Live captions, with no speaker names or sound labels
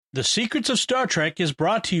The Secrets of Star Trek is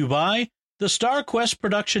brought to you by the Star Quest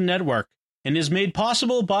Production Network and is made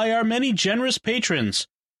possible by our many generous patrons.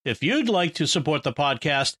 If you'd like to support the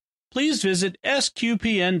podcast, please visit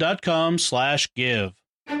sqpn.com/give.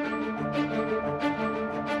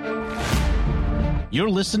 You're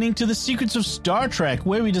listening to The Secrets of Star Trek,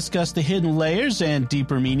 where we discuss the hidden layers and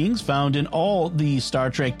deeper meanings found in all the Star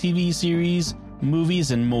Trek TV series,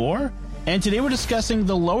 movies, and more. And today we're discussing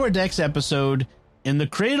the Lower Decks episode, In the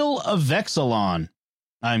Cradle of Vexilon.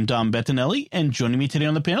 I'm Dom Bettinelli, and joining me today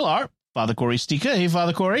on the panel are Father Corey Stika. Hey,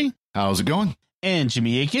 Father Corey. How's it going? And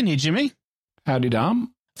Jimmy Aiken. Hey, Jimmy. Howdy,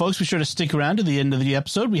 Dom. Folks, be sure to stick around to the end of the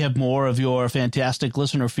episode. We have more of your fantastic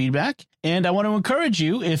listener feedback. And I want to encourage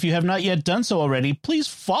you, if you have not yet done so already, please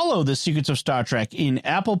follow The Secrets of Star Trek in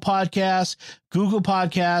Apple Podcasts, Google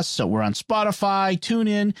Podcasts. So we're on Spotify,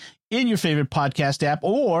 TuneIn, in your favorite podcast app,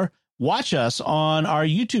 or watch us on our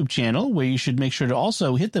YouTube channel, where you should make sure to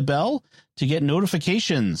also hit the bell to get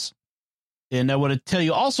notifications. And I want to tell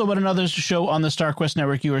you also about another show on the StarQuest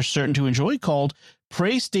Network you are certain to enjoy called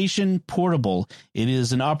Pray Station Portable. It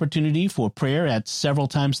is an opportunity for prayer at several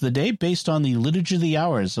times of the day based on the Liturgy of the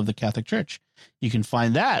Hours of the Catholic Church. You can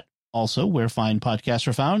find that also where fine podcasts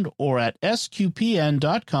are found or at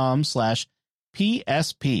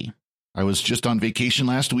sqpn.com/PSP. I was just on vacation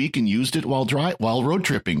last week and used it while road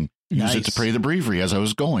tripping. Use it to pray the breviary as I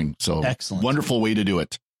was going. So excellent. Wonderful way to do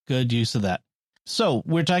it. Good use of that. So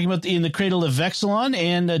we're talking about In the Cradle of Vexilon,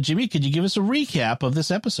 and Jimmy, could you give us a recap of this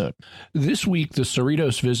episode? This week, the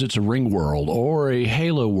Cerritos visits a ring world, or a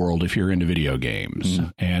Halo world if you're into video games.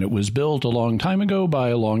 And it was built a long time ago by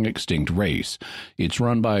a long-extinct race. It's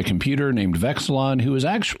run by a computer named Vexilon, who is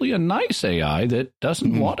actually a nice AI that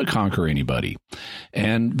doesn't want to conquer anybody.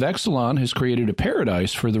 And Vexilon has created a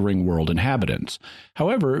paradise for the ring world inhabitants.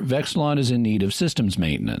 However, Vexilon is in need of systems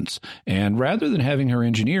maintenance, and rather than having her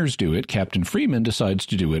engineers do it, Captain Freeman decides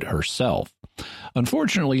to do it herself.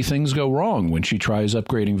 Unfortunately, things go wrong when she tries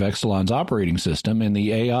upgrading Vexilon's operating system, and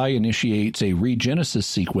the AI initiates a regenesis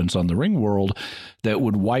sequence on the ring world that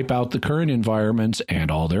would wipe out the current environments and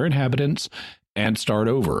all their inhabitants and start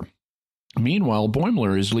over. Meanwhile,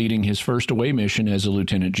 Boimler is leading his first away mission as a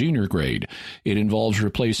Lieutenant Junior grade. It involves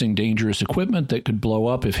replacing dangerous equipment that could blow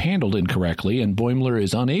up if handled incorrectly, and Boimler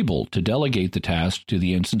is unable to delegate the task to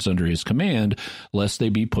the ensigns under his command, lest they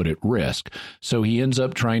be put at risk. So he ends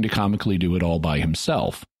up trying to comically do it all by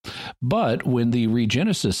himself. But when the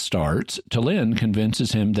regenesis starts, T'Lyn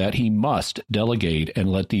convinces him that he must delegate and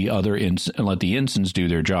let the ensigns do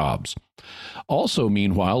their jobs. Also,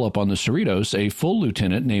 meanwhile, up on the Cerritos, a full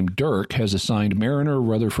lieutenant named Dirk has assigned Mariner,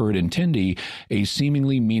 Rutherford, and Tendi a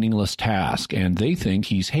seemingly meaningless task, and they think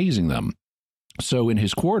he's hazing them. So in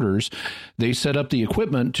his quarters, they set up the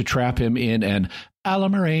equipment to trap him in an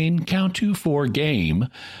Alamarain Count to 4 game,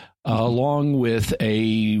 along with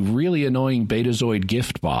a really annoying Betazoid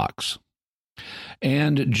gift box.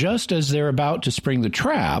 And just as they're about to spring the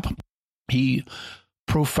trap, he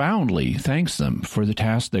profoundly thanks them for the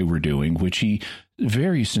task they were doing, which he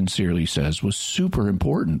very sincerely says was super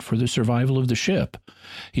important for the survival of the ship.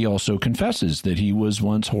 He also confesses that he was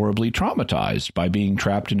once horribly traumatized by being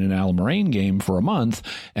trapped in an Alamarain game for a month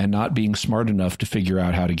and not being smart enough to figure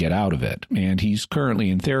out how to get out of it. And he's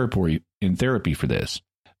currently in therapy for this.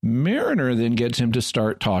 Mariner then gets him to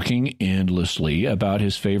start talking endlessly about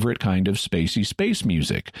his favorite kind of spacey space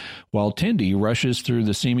music, while Tendi rushes through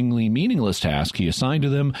the seemingly meaningless task he assigned to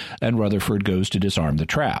them, and Rutherford goes to disarm the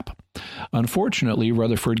trap. Unfortunately,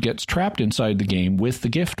 Rutherford gets trapped inside the game with the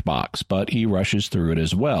gift box, but he rushes through it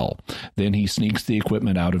as well. Then he sneaks the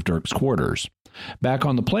equipment out of Dirk's quarters. Back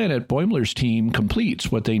on the planet, Boimler's team completes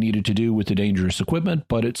what they needed to do with the dangerous equipment,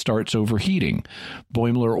 but it starts overheating.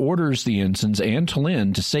 Boimler orders the ensigns and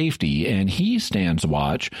T'Lyn to safety, and he stands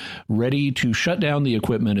watch, ready to shut down the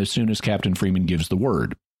equipment as soon as Captain Freeman gives the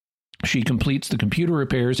word. She completes the computer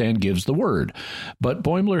repairs and gives the word, but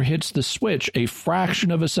Boimler hits the switch a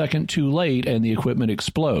fraction of a second too late, and the equipment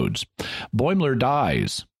explodes. Boimler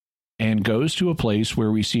dies and goes to a place where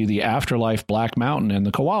we see the afterlife Black Mountain and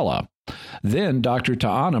the koala. Then Dr.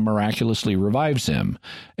 T'Ana miraculously revives him.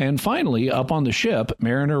 And finally, up on the ship,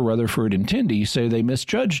 Mariner, Rutherford, and Tendi say they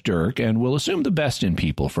misjudged Dirk and will assume the best in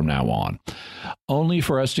people from now on. Only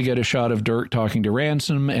for us to get a shot of Dirk talking to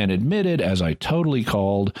Ransom and admitted, as I totally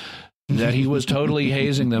called, that he was totally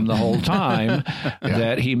hazing them the whole time,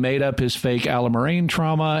 that he made up his fake Alamarain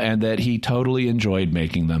trauma, and that he totally enjoyed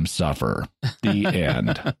making them suffer. The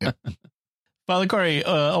end. Father Corey,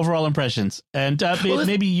 overall impressions. And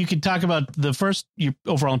maybe you could talk about your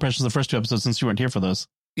overall impressions of the first two episodes since you weren't here for those.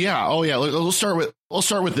 Yeah. Oh, yeah. We'll start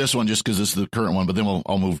with this one just because it's the current one, but then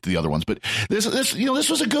I'll move to the other ones. But this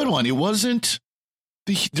was a good one. It wasn't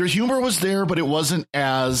their humor was there, but it wasn't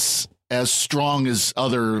as strong as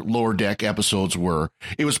other Lower Deck episodes were.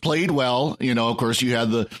 It was played well. Of course, you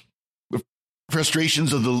had the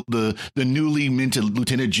frustrations of the newly minted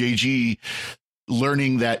Lieutenant JG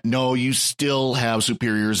learning that no, you still have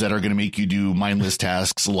superiors that are going to make you do mindless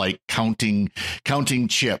tasks like counting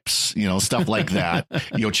chips, stuff like that,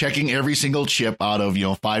 checking every single chip out of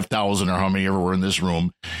 5,000 or how many ever were in this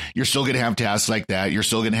room. You're still going to have tasks like that. You're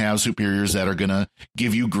still going to have superiors that are going to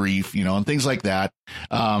give you grief, and things like that.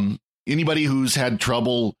 Anybody who's had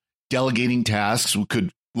trouble delegating tasks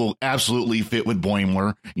will absolutely fit with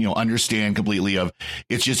Boimler, understand completely of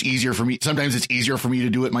it's just easier for me. Sometimes it's easier for me to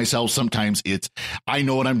do it myself. Sometimes I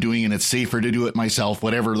know what I'm doing and it's safer to do it myself,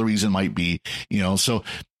 whatever the reason might be, so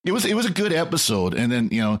it was a good episode. And then,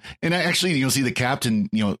 and I actually, see the captain,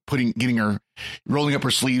 rolling up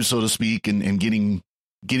her sleeves, so to speak, and getting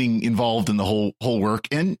involved in the whole work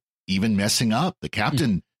and even messing up. The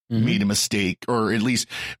captain made a mistake, or at least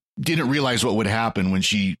didn't realize what would happen when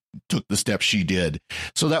she took the steps she did.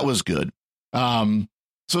 So that was good.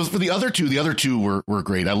 So for the other two were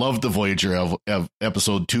great. I loved the Voyager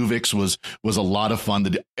episode. Tuvix was a lot of fun.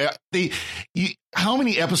 How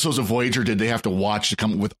many episodes of Voyager did they have to watch to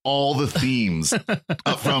come with all the themes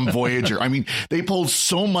from Voyager? I mean, they pulled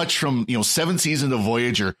so much from 7 seasons of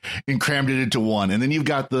Voyager and crammed it into one. And then you've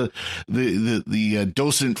got the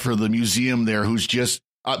docent for the museum there who's just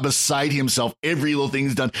beside himself. Every little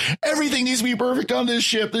thing's done. Everything needs to be perfect on this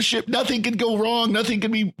ship. Nothing can go wrong. Nothing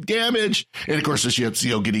can be damaged. And of course, the ship's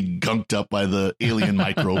getting gunked up by the alien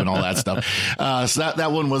microbe and all that stuff. So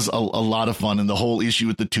that one was a lot of fun. And the whole issue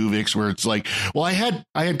with the Tuvix, where it's like, well, I had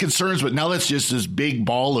concerns, but now that's just this big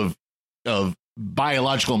ball of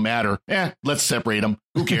biological matter. Let's separate them.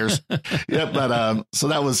 Who cares? Yeah, but so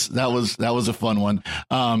that was a fun one.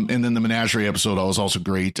 And then the Menagerie episode was also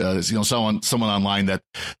great. Someone online that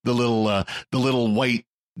the little white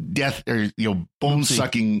death or bone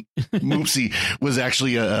sucking Moopsie was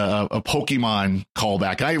actually a Pokemon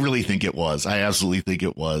callback. I really think it was. I absolutely think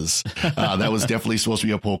it was. That was definitely supposed to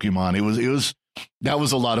be a Pokemon. That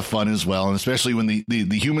was a lot of fun as well, and especially when the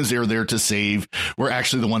humans they were there to save were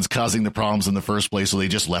actually the ones causing the problems in the first place, so they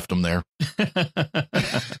just left them there.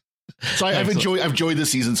 So I've enjoyed this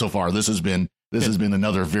season so far. This has been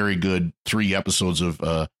another very good 3 episodes of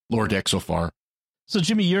Lower Deck so far. So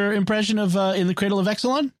Jimmy, your impression of In the Cradle of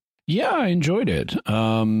Vexilon? Yeah, I enjoyed it.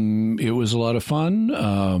 It was a lot of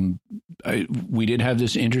fun. We did have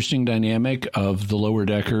this interesting dynamic of the lower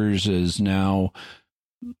deckers as now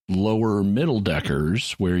lower middle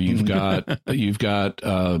deckers, where you've got Mariner,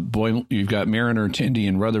 Tindy,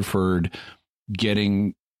 and Rutherford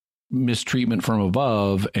getting mistreatment from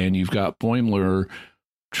above, and you've got Boimler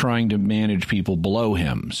trying to manage people below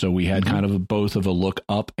him. So we had kind of both of a look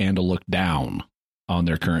up and a look down on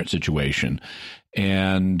their current situation,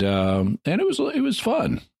 and it was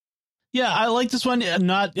fun. Yeah, I like this one,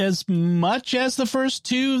 not as much as the first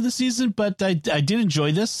 2 of the season, but I did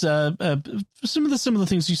enjoy this. Some of the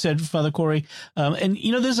things you said, Father Corey, and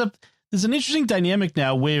there's an interesting dynamic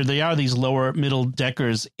now where they are these lower middle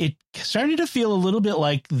deckers. It started to feel a little bit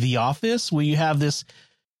like The Office, where you have these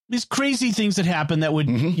crazy things that happen that would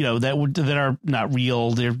that are not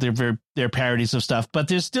real. They're parodies of stuff, but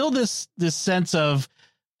there's still this sense of,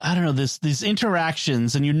 I don't know, these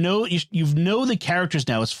interactions, and you know the characters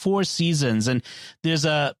now. It's 4 seasons, and you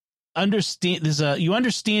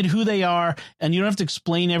understand who they are, and you don't have to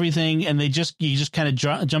explain everything, and you just kind of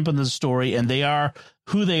jump into the story, and they are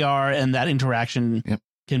who they are, and that interaction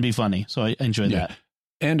can be funny. So I enjoyed that.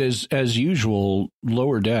 And as usual,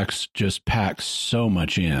 Lower Decks just packs so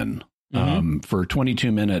much in. For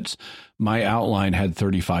 22 minutes, my outline had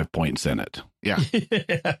 35 points in it. Yeah.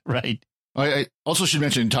 Right. I also should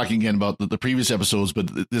mention, talking again about the previous episodes,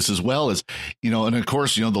 but this as well is, and of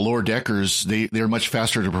course, the lower deckers, they're much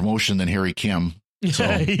faster to promotion than Harry Kim. So,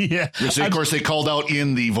 yeah. Which of course they called out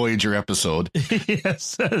in the Voyager episode.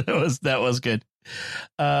 Yes, that was good.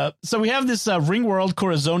 So we have this ring world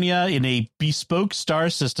Corazonia in a bespoke star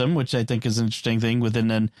system, which I think is an interesting thing within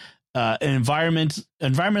an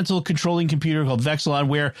environmental controlling computer called Vexilon,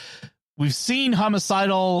 where we've seen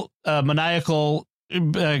homicidal, maniacal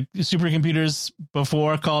supercomputers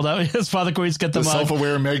before called out, as Father Corey's got the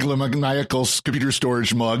self-aware megalomaniacal computer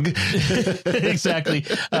storage mug. Exactly.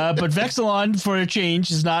 But Vexilon, for a change,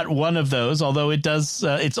 is not one of those, although it does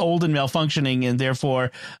it's old and malfunctioning, and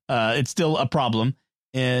therefore it's still a problem.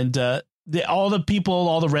 And all the people,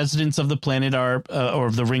 all the residents of the planet are, or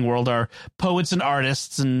of the ring world, are poets and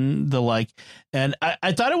artists and the like. And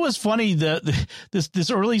I thought it was funny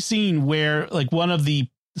this early scene where like one of the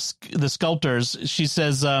sculptors, she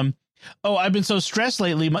says, "Oh, I've been so stressed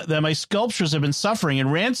lately that my sculptures have been suffering."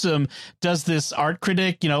 And Ransom does this art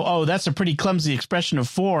critic, "Oh, that's a pretty clumsy expression of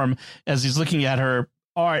form," as he's looking at her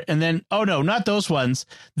art. And then, "Oh no, not those ones.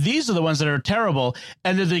 These are the ones that are terrible."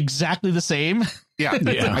 And they're exactly the same. Yeah,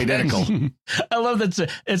 identical. I love that.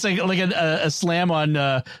 It's like a slam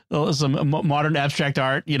on some modern abstract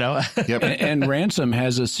art, Yep. And Ransom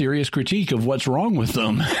has a serious critique of what's wrong with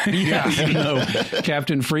them. Yeah. Even though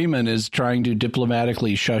Captain Freeman is trying to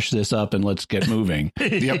diplomatically shush this up and let's get moving.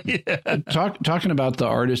 Yep. Yeah. Talking about the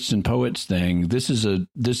artists and poets thing, this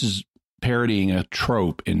is parodying a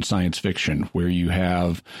trope in science fiction where you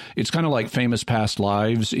have, it's kind of like famous past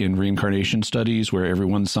lives in reincarnation studies where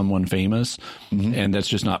everyone's someone famous, and that's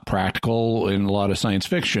just not practical in a lot of science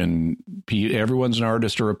fiction. Everyone's an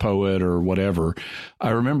artist or a poet or whatever.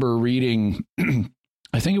 I remember reading,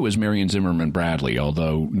 I think it was Marion Zimmerman Bradley,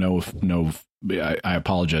 although I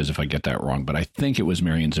apologize if I get that wrong, but I think it was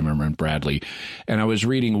Marion Zimmerman Bradley. And I was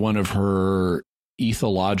reading one of her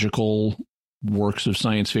ethological works of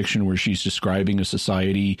science fiction where she's describing a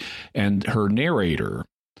society, and her narrator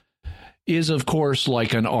is, of course,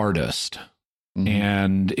 like an artist.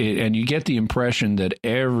 And you get the impression that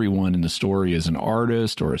everyone in the story is an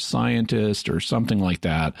artist or a scientist or something like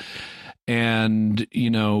that. And,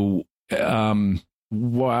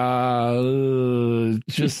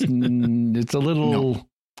 just it's a little...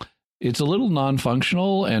 It's a little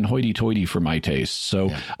non-functional and hoity-toity for my taste. So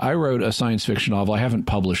I wrote a science fiction novel. I haven't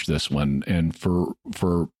published this one, and for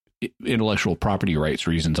intellectual property rights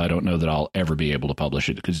reasons, I don't know that I'll ever be able to publish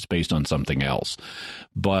it because it's based on something else.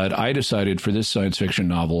 But I decided for this science fiction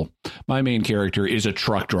novel, my main character is a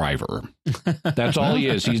truck driver. That's all he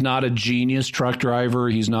is. He's not a genius truck driver.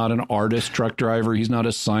 He's not an artist truck driver. He's not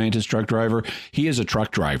a scientist truck driver. He is a truck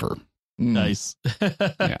driver. Nice.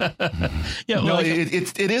 Yeah.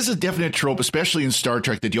 It is a definite trope, especially in Star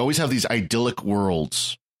Trek, that you always have these idyllic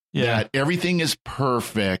worlds that everything is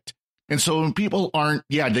perfect. And so when people aren't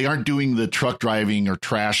doing the truck driving or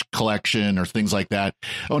trash collection or things like that.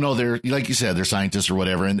 Oh, no, they're, like you said, they're scientists or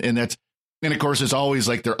whatever. And of course, it's always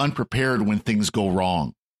like they're unprepared when things go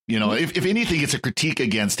wrong. If anything, it's a critique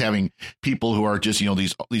against having people who are just,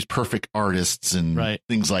 these perfect artists and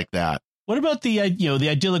things like that. What about the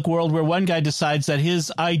idyllic world where one guy decides that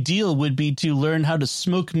his ideal would be to learn how to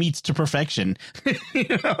smoke meats to perfection?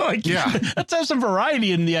 Let's have some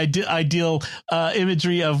variety in the ideal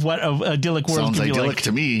imagery of what an idyllic world sounds can be idyllic like.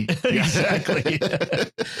 to me. Exactly.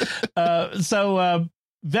 So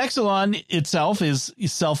Vexilon itself is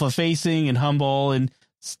self-effacing and humble, and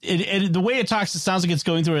the way it talks, it sounds like it's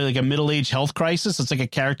going through like a middle-aged health crisis. It's like a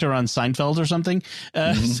character on Seinfeld or something.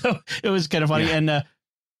 So it was kind of funny. Yeah.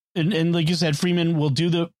 And like you said, Freeman will do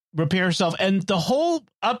the repair herself. And the whole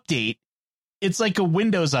update, it's like a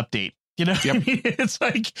Windows update. Yep. I mean? It's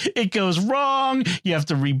like it goes wrong. You have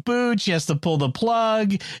to reboot. She has to pull the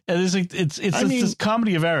plug. And it's this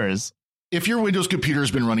comedy of errors. If your Windows computer has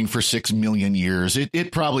been running for 6 million years,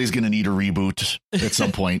 it probably is going to need a reboot at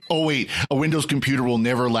some point. Oh, wait, a Windows computer will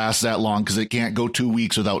never last that long because it can't go 2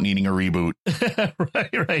 weeks without needing a reboot.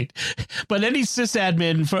 Right. But any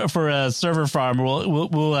sysadmin for a server farm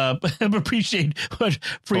will appreciate what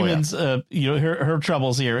Freeman's, her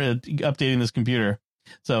troubles here updating this computer.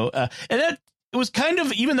 So and that it was kind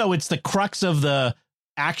of, even though it's the crux of the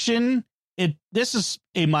action, this is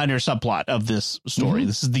a minor subplot of this story.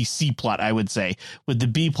 This is the C plot, I would say, with the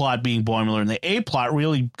B plot being Boimler and the A plot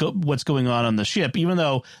really what's going on the ship, even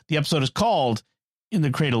though the episode is called In the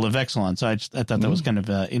Cradle of Vexilon. So I thought that was kind of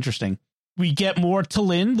interesting. We get more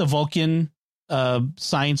T'Lyn, the Vulcan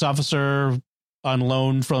science officer on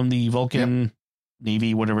loan from the Vulcan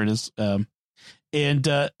Navy, whatever it is.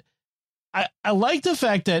 I like the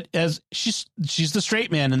fact that as she's the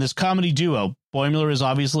straight man in this comedy duo. Boimler is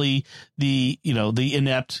obviously the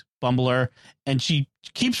inept bumbler, and she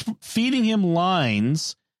keeps feeding him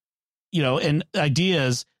lines, and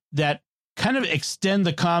ideas that kind of extend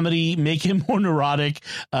the comedy, make him more neurotic,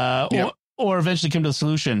 or eventually come to the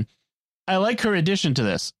solution. I like her addition to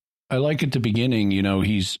this. I like at the beginning,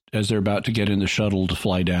 he's, as they're about to get in the shuttle to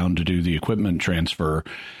fly down to do the equipment transfer,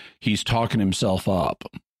 he's talking himself up.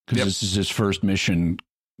 Because this is his first mission,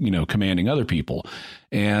 commanding other people.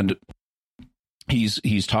 And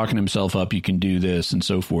he's talking himself up, you can do this and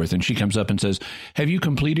so forth. And she comes up and says, "Have you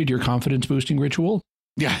completed your confidence boosting ritual?"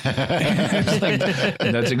 Yeah.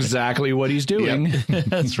 That's exactly what he's doing. Yep.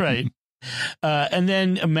 That's right. And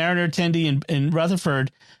then Mariner, Tendi, and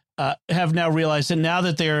Rutherford have now realized that now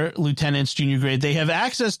that they're lieutenants, junior grade, they have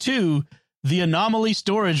access to the anomaly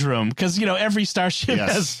storage room, because every starship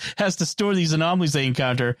has to store these anomalies they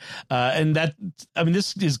encounter, and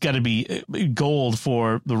this is got to be gold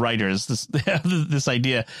for the writers. This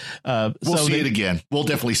idea. We'll see it again. We'll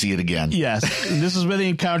definitely see it again. Yes, and this is where they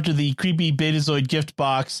encounter the creepy Betazoid gift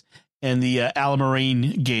box and the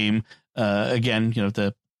Alamarine game. Again,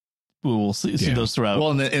 we'll see those throughout.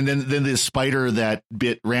 Well, and then the spider that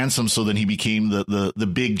bit Ransom, so then he became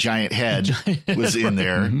the big giant head was in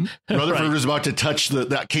there. Mm-hmm. Rutherford was about to touch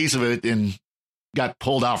that case of it and got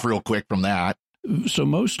pulled off real quick from that. So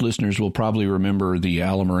most listeners will probably remember the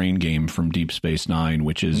Alamarine game from Deep Space Nine,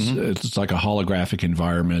 which is it's like a holographic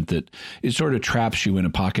environment that it sort of traps you in a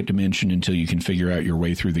pocket dimension until you can figure out your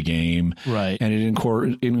way through the game. Right. And it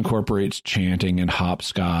incorporates chanting and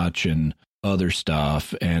hopscotch and other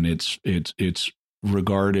stuff, and it's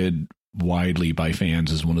regarded widely by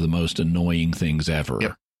fans as one of the most annoying things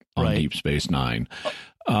ever on Deep Space Nine.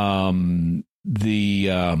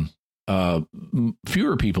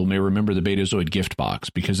 Fewer people may remember the Betazoid gift box,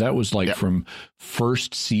 because that was from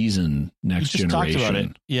first season Next Generation. Talked about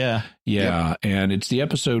it. Yeah. Yep. And it's the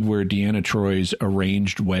episode where Deanna Troy's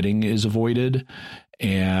arranged wedding is avoided.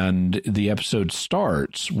 And the episode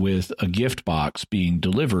starts with a gift box being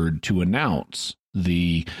delivered to announce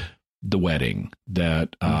the wedding,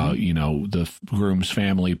 that, the groom's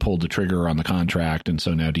family pulled the trigger on the contract. And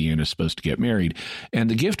so now Deanna's supposed to get married. And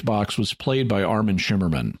the gift box was played by Armin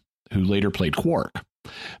Shimmerman, who later played Quark.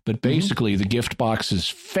 But basically the gift box's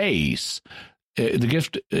face, the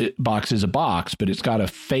gift box is a box, but it's got a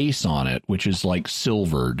face on it, which is like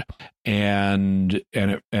silvered. And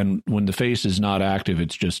when the face is not active,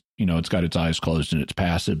 it's just, it's got its eyes closed and it's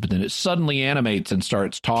passive, but then it suddenly animates and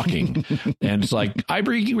starts talking. And it's like, I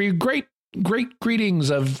bring you great greetings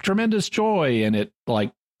of tremendous joy. And it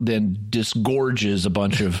then disgorges a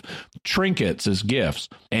bunch of trinkets as gifts.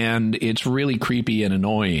 And it's really creepy and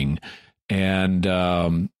annoying. And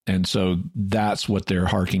so that's what they're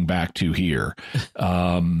harking back to here.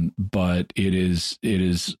 But it is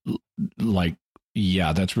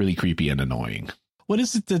that's really creepy and annoying. What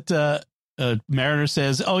is it that Mariner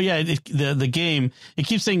says? Oh yeah, the game, it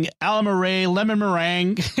keeps saying Alamarine, lemon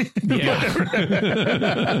meringue. Yeah.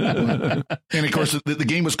 And of course the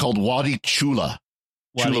game was called Wadi Chula.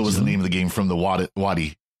 Chula was the name of the game from the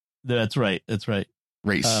Wadi. That's right.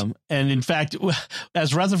 Race. And in fact,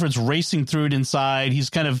 as Rutherford's racing through it inside, he's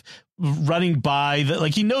kind of running by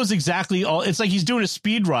he knows exactly all. It's like he's doing a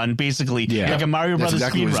speed run, basically, like a Mario Brothers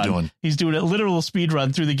speed run. He's doing a literal speed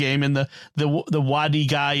run through the game, and the Wadi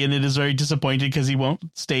guy in it is very disappointed because he won't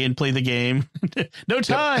stay and play the game. No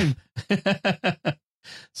time.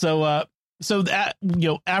 So that,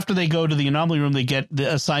 after they go to the anomaly room, they get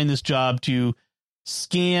assigned this job to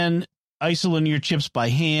scan isolinear chips by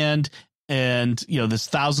hand. And, there's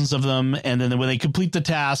thousands of them. And then when they complete the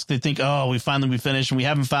task, they think, oh, we finished and we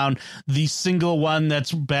haven't found the single one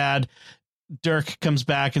that's bad. Dirk comes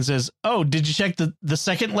back and says, oh, did you check the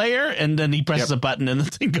second layer? And then he presses a button and the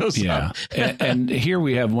thing goes up. and here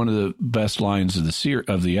we have one of the best lines of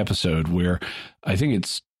the episode, where I think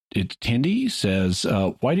it's Tindy says,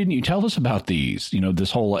 why didn't you tell us about these?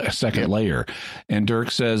 This whole second layer. And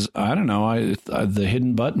Dirk says, I don't know. The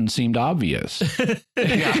hidden button seemed obvious.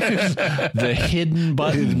 The hidden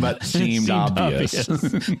button seemed obvious.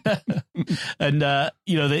 And,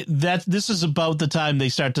 this is about the time they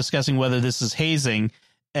start discussing whether this is hazing.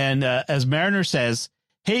 And as Mariner says,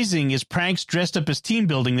 hazing is pranks dressed up as team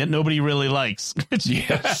building that nobody really likes.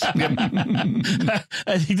 Yes.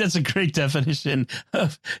 I think that's a great definition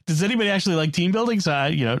of, does anybody actually like team building? So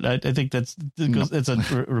I think it's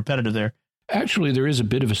a repetitive there. Actually, there is a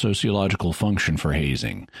bit of a sociological function for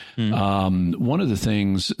hazing. One of the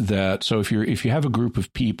things so if you have a group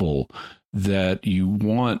of people that you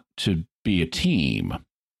want to be a team,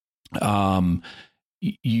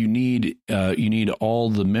 you need all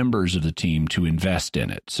the members of the team to invest in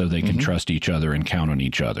it so they can trust each other and count on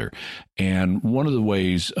each other. And one of the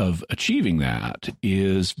ways of achieving that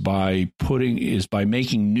is by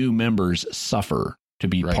making new members suffer to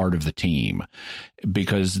be part of the team,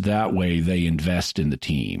 because that way they invest in the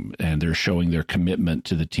team and they're showing their commitment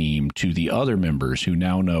to the team to the other members who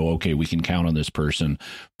now know, okay, we can count on this person.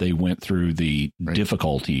 They went through the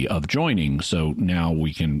difficulty of joining. So now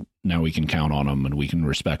we can count on them and we can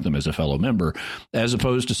respect them as a fellow member, as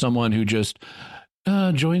opposed to someone who just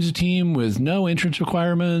joins a team with no entrance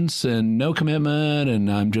requirements and no commitment.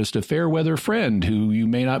 And I'm just a fair weather friend who you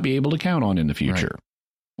may not be able to count on in the future.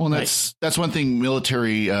 Well, that's one thing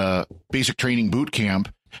military basic training boot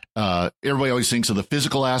camp everybody always thinks of the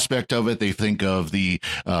physical aspect of it. They think of the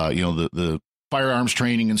firearms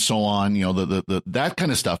training and so on, the that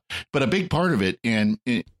kind of stuff. But a big part of it, and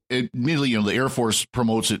admittedly, the Air Force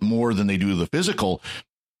promotes it more than they do the physical,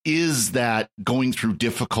 is that going through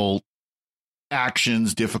difficult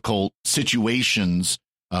actions, difficult situations,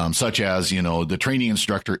 such as, the training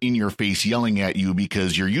instructor in your face yelling at you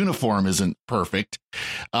because your uniform isn't perfect,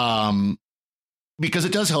 because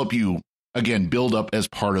it does help you, again, build up as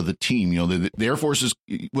part of the team. The Air Force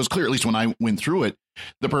was clear, at least when I went through it,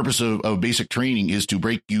 the purpose of basic training is to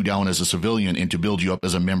break you down as a civilian and to build you up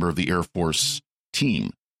as a member of the Air Force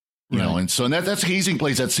team. And that's hazing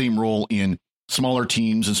plays that same role in smaller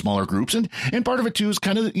teams and smaller groups. And part of it, too, is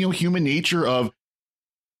kind of, human nature of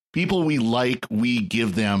people we like. We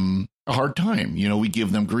give them a hard time. We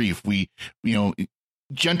give them grief. We,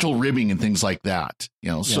 gentle ribbing and things like that.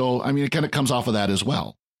 So, I mean, it kind of comes off of that as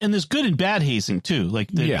well. And there's good and bad hazing, too. Like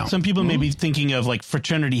some people may be thinking of like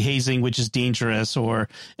fraternity hazing, which is dangerous and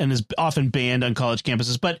is often banned on college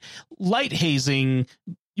campuses. But light hazing,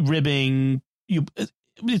 ribbing,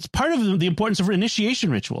 it's part of the importance of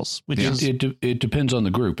initiation rituals, which is it depends on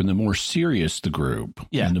the group, and the more serious the group,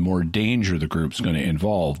 and the more danger the group's going to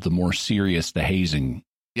involve, the more serious the hazing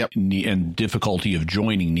and difficulty of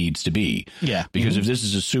joining needs to be. Yeah, because if this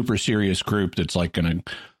is a super serious group that's like going to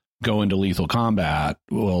go into lethal combat,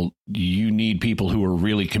 well, you need people who are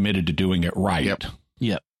really committed to doing it right.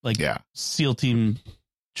 Like SEAL team.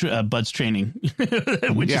 Bud's training,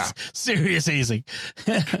 which is serious hazing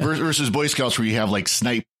versus Boy Scouts, where you have like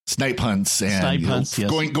snipe hunts and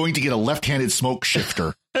going to get a left-handed smoke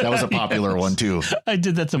shifter. That was a popular one too. I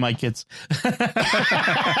did that to my kids.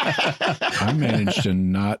 I managed to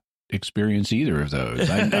not experience either of those.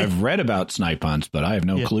 I've read about snipe hunts, but I have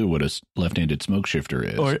no clue what a left-handed smoke shifter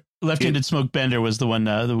is. Or left-handed smoke bender was the one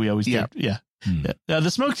that we always did. Yeah.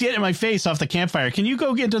 The smoke's getting in my face off the campfire. Can you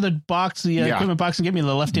go get into the box, the equipment box, and get me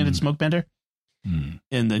the left-handed smoke bender? And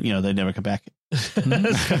then, they never come back.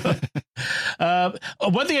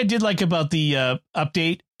 One thing I did like about the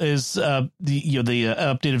update is the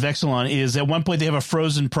updated Vexilon is at one point they have a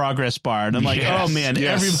frozen progress bar, and I'm like, oh man,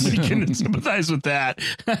 everybody can sympathize with that.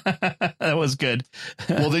 That was good.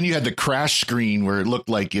 Well, then you had the crash screen where it looked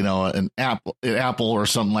like an apple or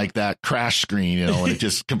something like that crash screen, and it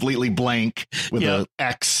just completely blank with a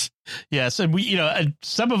X. Yes, and we,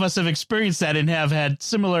 some of us have experienced that and have had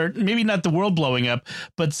similar, maybe not the world blowing up,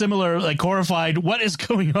 but similar, like horrified, what is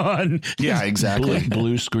going on? Yeah, exactly.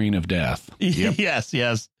 Blue screen of death. Yep.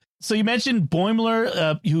 Yes. So you mentioned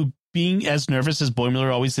Boimler, who being as nervous as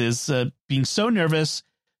Boimler always is, being so nervous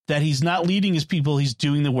that he's not leading his people, he's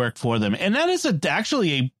doing the work for them. And that is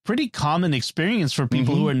actually a pretty common experience for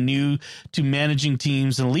people who are new to managing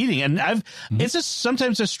teams and leading. And it's just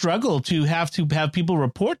sometimes a struggle to have people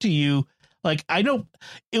report to you. Like, I know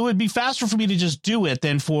it would be faster for me to just do it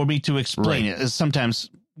than for me to explain it. Is sometimes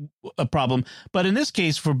a problem. But in this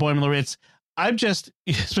case for Boimler,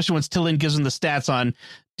 especially once Tillin gives him the stats on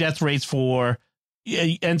death rates for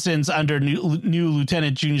ensigns under new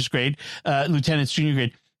lieutenant's junior grade,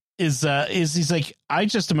 is he's like, I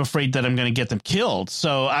just am afraid that I'm going to get them killed,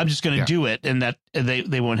 so I'm just going to do it, and that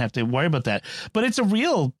they won't have to worry about that. But it's a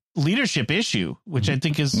real leadership issue, which I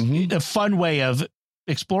think is a fun way of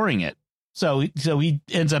exploring it. So he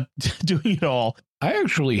ends up doing it all. I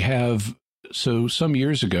actually have. So some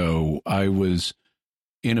years ago, I was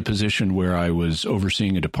in a position where I was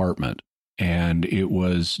overseeing a department. And it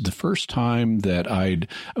was the first time that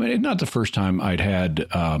not the first time I'd had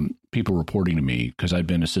people reporting to me, because I'd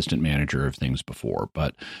been assistant manager of things before,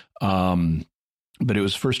 but it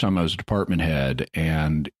was the first time I was a department head,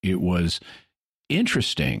 and it was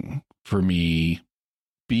interesting for me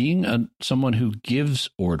being someone who gives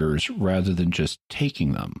orders rather than just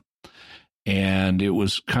taking them. And it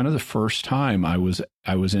was kind of the first time I was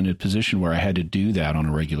in a position where I had to do that on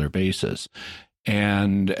a regular basis.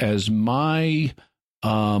 And as my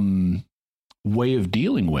way of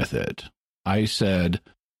dealing with it, I said,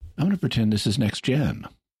 I'm going to pretend this is next gen.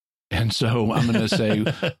 And so I'm going to say,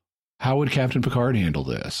 how would Captain Picard handle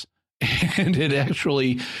this? And it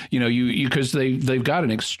actually, because they've got an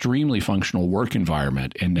extremely functional work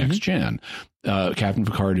environment in next gen. Captain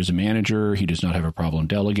Picard is a manager. He does not have a problem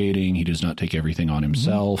delegating. He does not take everything on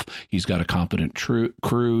himself. He's got a competent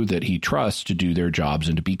crew that he trusts to do their jobs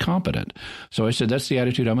and to be competent. So I said, that's the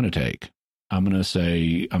attitude I'm going to take. I'm going to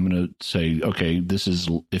say, okay, this is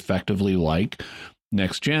effectively like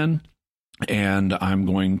next gen. And I'm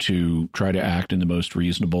going to try to act in the most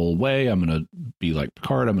reasonable way. I'm going to be like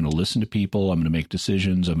Picard. I'm going to listen to people. I'm going to make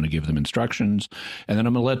decisions. I'm going to give them instructions. And then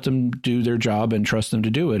I'm going to let them do their job and trust them to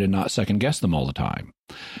do it and not second guess them all the time.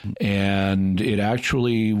 And it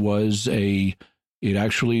actually was a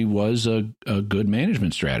good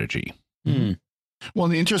management strategy. Mm. Well,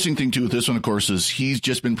 and the interesting thing, too, with this one, of course, is he's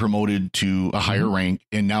just been promoted to a higher rank,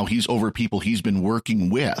 and now he's over people he's been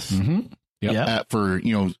working with for,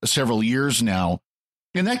 several years now.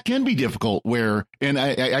 And that can be difficult where, and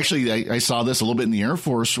I saw this a little bit in the Air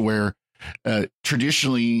Force where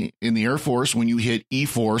traditionally in the Air Force, when you hit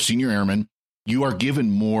E4, senior airman, you are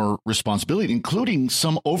given more responsibility, including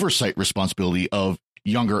some oversight responsibility of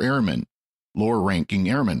younger airmen, lower ranking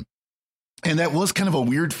airmen. And that was kind of a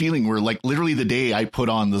weird feeling where, like, literally the day I put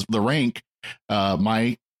on the rank,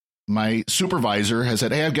 my supervisor has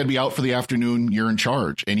said, "Hey, I've got to be out for the afternoon. You're in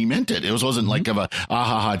charge." And he meant it. It wasn't like of a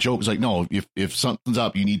joke. It was like, no, if something's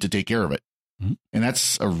up, you need to take care of it. Mm-hmm. And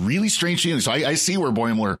that's a really strange feeling. So I see where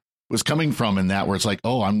Boimler was coming from in that, where it's like,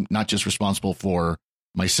 oh, I'm not just responsible for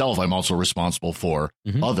myself. I'm also responsible for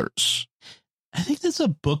others. I think there's a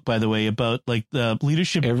book, by the way, about like the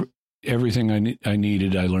leadership. Everything I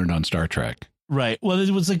needed, I learned on Star Trek. Right. Well, it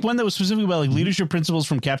was like one that was specifically about like leadership principles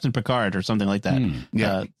from Captain Picard or something like that.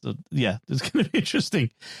 It's going to be interesting.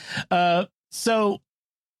 So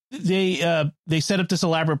they set up this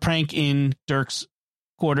elaborate prank in Dirk's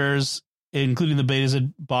quarters, including the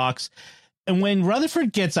Betazed box. And when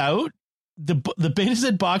Rutherford gets out, the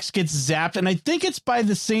Betazed box gets zapped, and I think it's by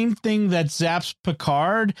the same thing that zaps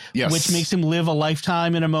Picard, which makes him live a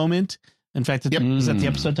lifetime in a moment. In fact, is that the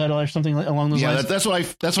episode title or something along those lines? That's what I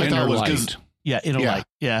thought it was. In a light.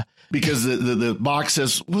 Yeah. Because the box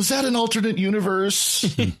says, was that an alternate universe?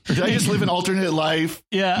 Did I just live an alternate life?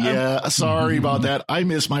 Yeah. Sorry about that. I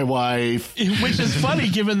miss my wife. Which is funny,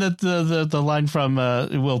 given that the line from,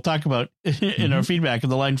 we'll talk about in our feedback,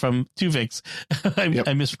 the line from Tuvix,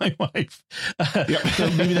 I miss my wife. So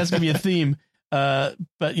maybe that's going to be a theme.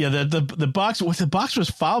 But yeah, the box was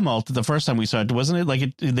foul mouthed the first time we saw it, wasn't it?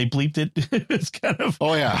 Like they bleeped it. It's kind of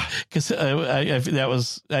because I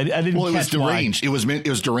didn't. Well, it was deranged. It was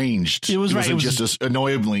deranged. It wasn't just as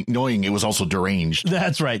annoying. It was also deranged.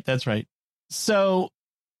 That's right. So,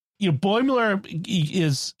 Boimler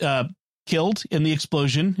is killed in the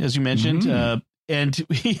explosion, as you mentioned. And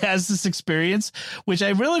he has this experience, which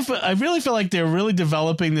I really feel like they're really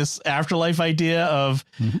developing this afterlife idea of.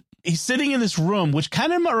 He's sitting in this room, which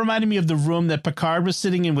kind of reminded me of the room that Picard was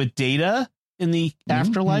sitting in with Data in the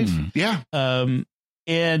afterlife. Yeah.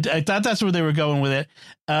 And I thought that's where they were going with it.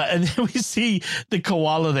 And then we see the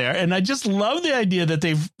koala there. And I just love the idea that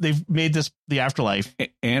they've made this the afterlife.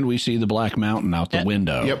 And we see the Black Mountain out the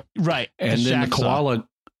window. Yep. Right. And then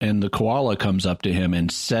the koala comes up to him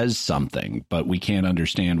and says something, but we can't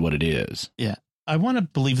understand what it is. Yeah. I want to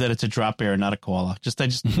believe that it's a drop bear, not a koala. I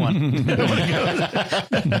just want to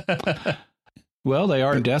go. Well, they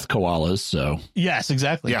are death koalas, so yes,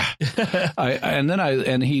 exactly. Yeah.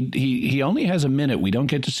 He only has a minute. We don't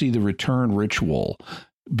get to see the return ritual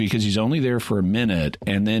because he's only there for a minute,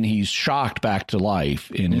 and then he's shocked back to life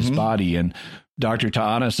in his body. And Dr.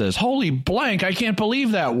 Ta'ana says, "Holy blank! I can't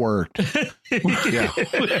believe that worked."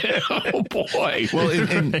 Oh boy!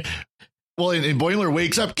 Well, and Boimler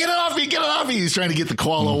wakes up, get it off me. He's trying to get the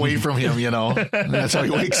koala away from him, And that's how he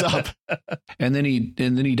wakes up. And then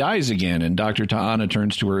he dies again. And Dr. Ta'ana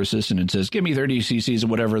turns to her assistant and says, "Give me 30 cc's of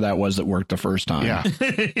whatever that was that worked the first time." Yeah.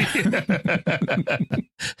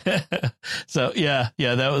 So,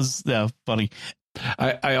 that was funny.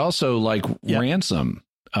 I also like Ransom.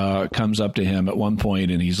 Comes up to him at one point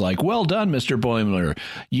and he's like, "Well done, Mr. Boimler.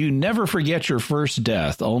 You never forget your first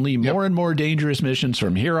death. Only more and more dangerous missions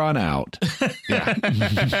from here on out." Yeah. And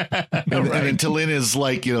then T'Lyn is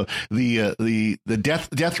like, the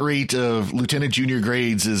death rate of lieutenant junior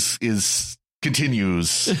grades is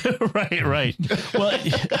continues. Right. Well,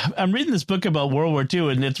 I'm reading this book about World War II,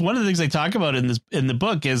 and it's one of the things they talk about in the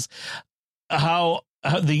book is how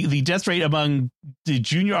the death rate among the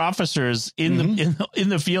junior officers in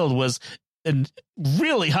the field was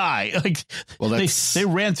really high. Like, they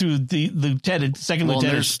ran through the lieutenant, second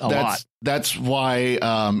lieutenants a lot. That's why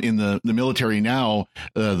in the military now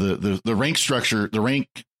the rank structure, the rank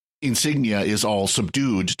insignia is all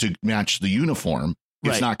subdued to match the uniform.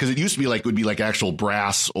 It's not, because it used to be like, it would be like actual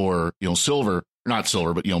brass or silver, not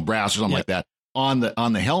silver, but brass or something like that on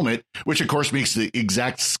the helmet, which of course makes the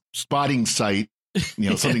exact spotting site.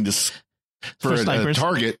 Something for a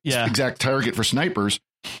target, exact target for snipers,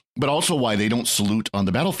 but also why they don't salute on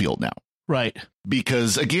the battlefield now. Right.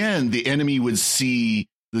 Because again, the enemy would see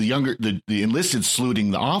the enlisted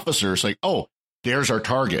saluting the officer. It's like, oh, there's our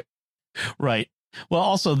target. Right. Well,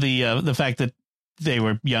 also the fact that they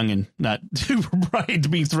were young and not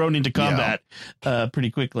right being thrown into combat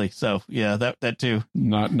pretty quickly. So yeah, that too.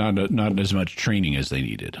 Not as much training as they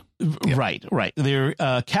needed. Right. They're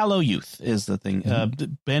callow youth is the thing.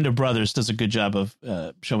 The Band of Brothers does a good job of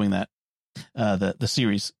showing that the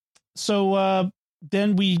series. So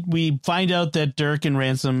then we find out that Dirk and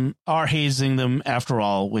Ransom are hazing them after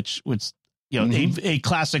all, which a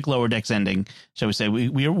classic Lower Decks ending, shall we say.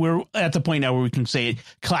 We're at the point now where we can say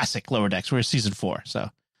classic Lower Decks. We're season 4. So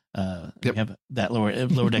we have that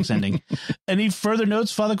Lower Decks ending. Any further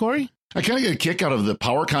notes, Father Corey? I kind of get a kick out of the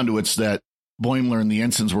power conduits that Boimler and the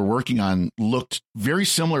ensigns were working on. Looked very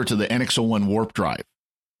similar to the NX-01 warp drive.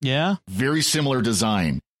 Yeah. Very similar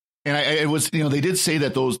design. And it was, they did say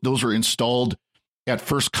that those were installed at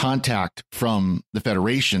first contact from the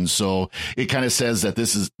Federation. So it kind of says that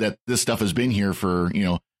this stuff has been here for,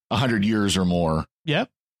 100 years or more. Yep.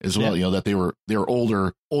 As well, that they were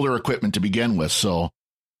older equipment to begin with. So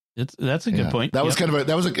that's a good point. That was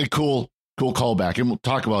a cool callback. And we'll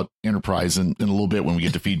talk about Enterprise in a little bit when we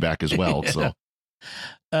get to feedback as well. So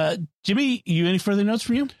Jimmy, any further notes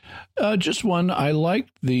from you? Just one. I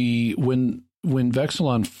liked when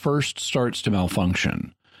Vexilon first starts to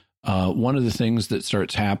malfunction. One of the things that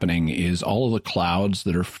starts happening is all of the clouds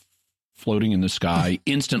that are floating in the sky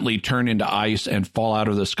instantly turn into ice and fall out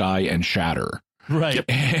of the sky and shatter. Right.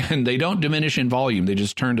 And they don't diminish in volume. They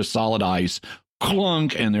just turn to solid ice,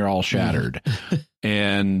 clunk, and they're all shattered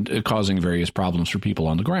and causing various problems for people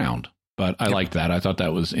on the ground. But I liked that. I thought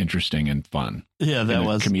that was interesting and fun. Yeah, that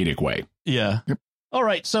was a comedic way. Yeah. Yep. All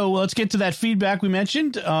right, so let's get to that feedback we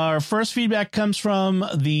mentioned. Our first feedback comes from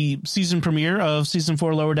the season premiere of Season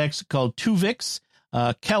 4 Lower Decks called Tuvix.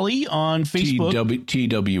 Kelly on Facebook.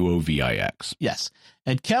 TWOVIX. Yes.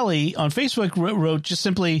 And Kelly on Facebook wrote just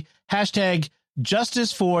simply hashtag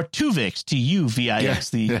justice for Tuvix,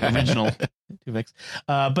 TUVIX, the original Tuvix.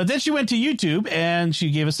 But then she went to YouTube and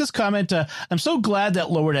she gave us this comment. I'm so glad that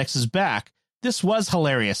Lower Decks is back. This was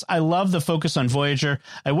hilarious. I love the focus on Voyager.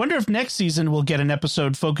 I wonder if next season we'll get an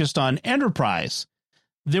episode focused on Enterprise.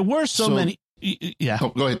 There were so many. Yeah. Oh,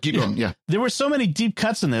 go ahead. Keep going. Yeah. There were so many deep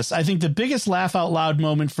cuts in this. I think the biggest laugh out loud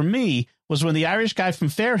moment for me was when the Irish guy from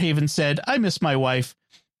Fairhaven said, "I miss my wife."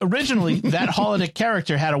 Originally, that holodeck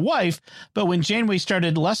character had a wife, but when Janeway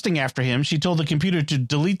started lusting after him, she told the computer to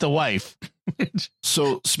delete the wife.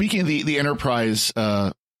 So speaking of the Enterprise,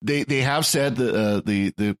 they have said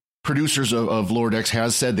the producers of Lower Decks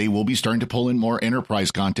has said they will be starting to pull in more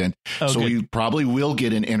Enterprise content. Oh, so good. we probably will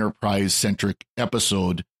get an Enterprise-centric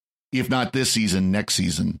episode, if not this season, next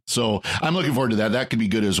season. So I'm looking forward to that. That could be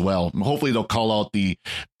good as well. Hopefully they'll call out the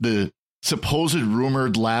supposed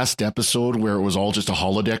rumored last episode where it was all just a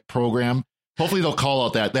holodeck program. Hopefully they'll call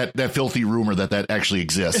out that filthy rumor that actually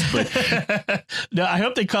exists. But no, I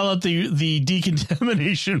hope they call out the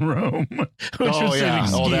decontamination room.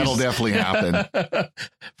 That'll definitely happen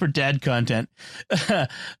for dad content.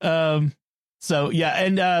 So yeah,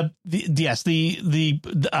 and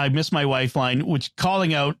the I miss my wife line, which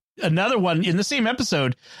calling out another one in the same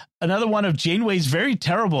episode, another one of Janeway's very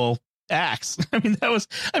terrible acts.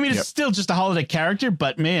 It's still just a holodeck character,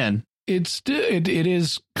 but man, it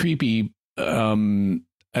is creepy.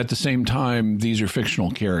 At the same time, these are fictional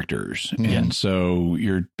characters. Mm-hmm. And so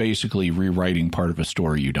you're basically rewriting part of a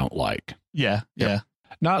story you don't like. Yeah. Yeah.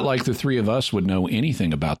 Not like the three of us would know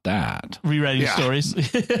anything about that. Rewriting stories.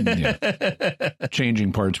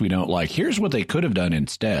 Changing parts we don't like. Here's what they could have done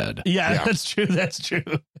instead. Yeah. That's true.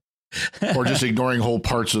 Or just ignoring whole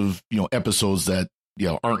parts of, episodes that,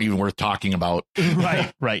 aren't even worth talking about.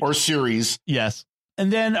 Right. Or series. Yes.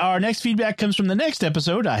 And then our next feedback comes from the next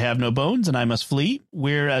episode, I Have No Bones and I Must Flee,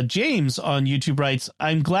 where James on YouTube writes,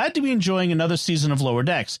 "I'm glad to be enjoying another season of Lower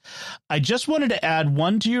Decks. I just wanted to add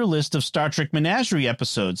one to your list of Star Trek Menagerie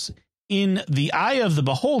episodes. In The Eye of the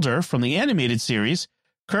Beholder from the animated series,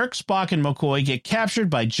 Kirk, Spock, and McCoy get captured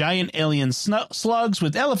by giant alien slugs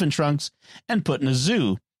with elephant trunks and put in a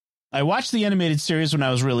zoo. I watched the animated series when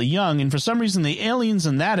I was really young, and for some reason the aliens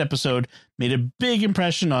in that episode made a big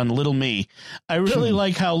impression on little me. I really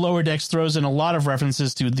like how Lower Decks throws in a lot of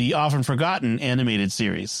references to the often forgotten animated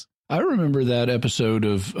series." I remember that episode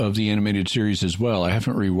of the animated series as well. I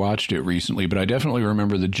haven't rewatched it recently, but I definitely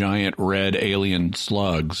remember the giant red alien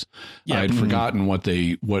slugs. Yeah. I had forgotten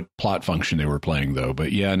what plot function they were playing, though.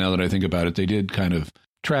 But yeah, now that I think about it, they did kind of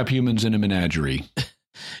trap humans in a menagerie.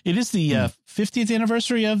 It is the 50th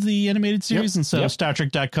anniversary of the animated series, and so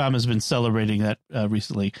StarTrek.com has been celebrating that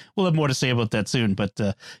recently. We'll have more to say about that soon, but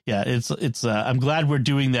it's I'm glad we're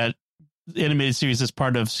doing that animated series as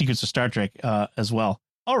part of Secrets of Star Trek as well.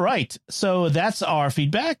 All right. So that's our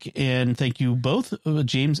feedback. And thank you both,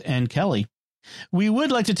 James and Kelly. We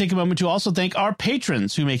would like to take a moment to also thank our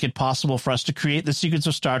patrons who make it possible for us to create the Secrets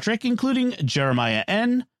of Star Trek, including Jeremiah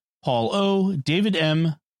N., Paul O., David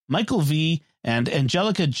M., Michael V., and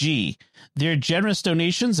Angelica G. Their generous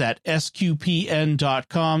donations at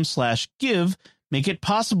sqpn.com/give make it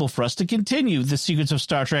possible for us to continue the Secrets of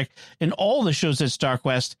Star Trek and all the shows at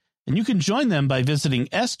StarQuest, and you can join them by visiting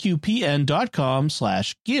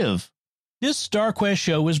sqpn.com/give. This StarQuest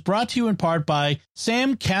show was brought to you in part by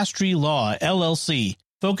Sam Castry Law, LLC,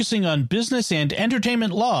 focusing on business and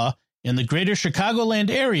entertainment law in the greater Chicagoland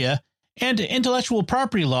area and intellectual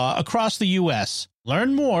property law across the U.S.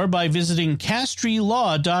 Learn more by visiting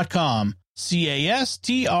castrylaw.com,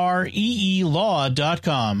 CASTREE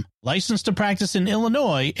law.com. Licensed to practice in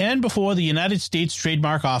Illinois and before the United States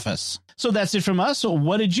Trademark Office. So that's it from us. So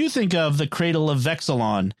what did you think of the Cradle of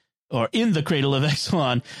Vexilon? Or in the Cradle of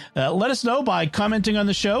Vexilon? Let us know by commenting on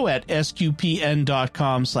the show at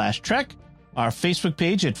sqpn.com/trek, our Facebook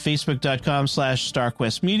page at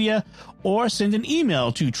facebook.com/StarQuestMedia, or send an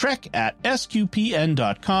email to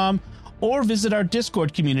trek@sqpn.com, or visit our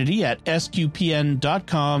Discord community at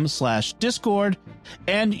sqpn.com/Discord.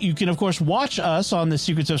 And you can, of course, watch us on the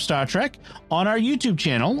Secrets of Star Trek on our YouTube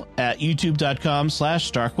channel at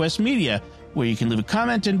youtube.com/StarQuestMedia, where you can leave a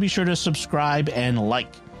comment and be sure to subscribe and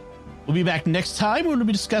like. We'll be back next time when we'll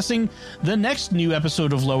be discussing the next new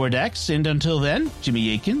episode of Lower Decks. And until then, Jimmy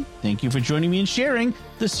Aiken, thank you for joining me and sharing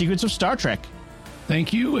the Secrets of Star Trek.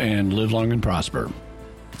 Thank you, and live long and prosper.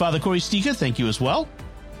 Father Corey Stika, thank you as well.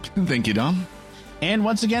 Thank you, Dom. And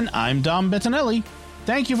once again, I'm Dom Bettinelli.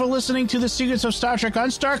 Thank you for listening to the Secrets of Star Trek on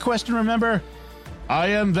StarQuest. And remember, I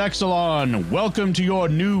am Vexilon. Welcome to your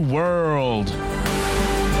new world.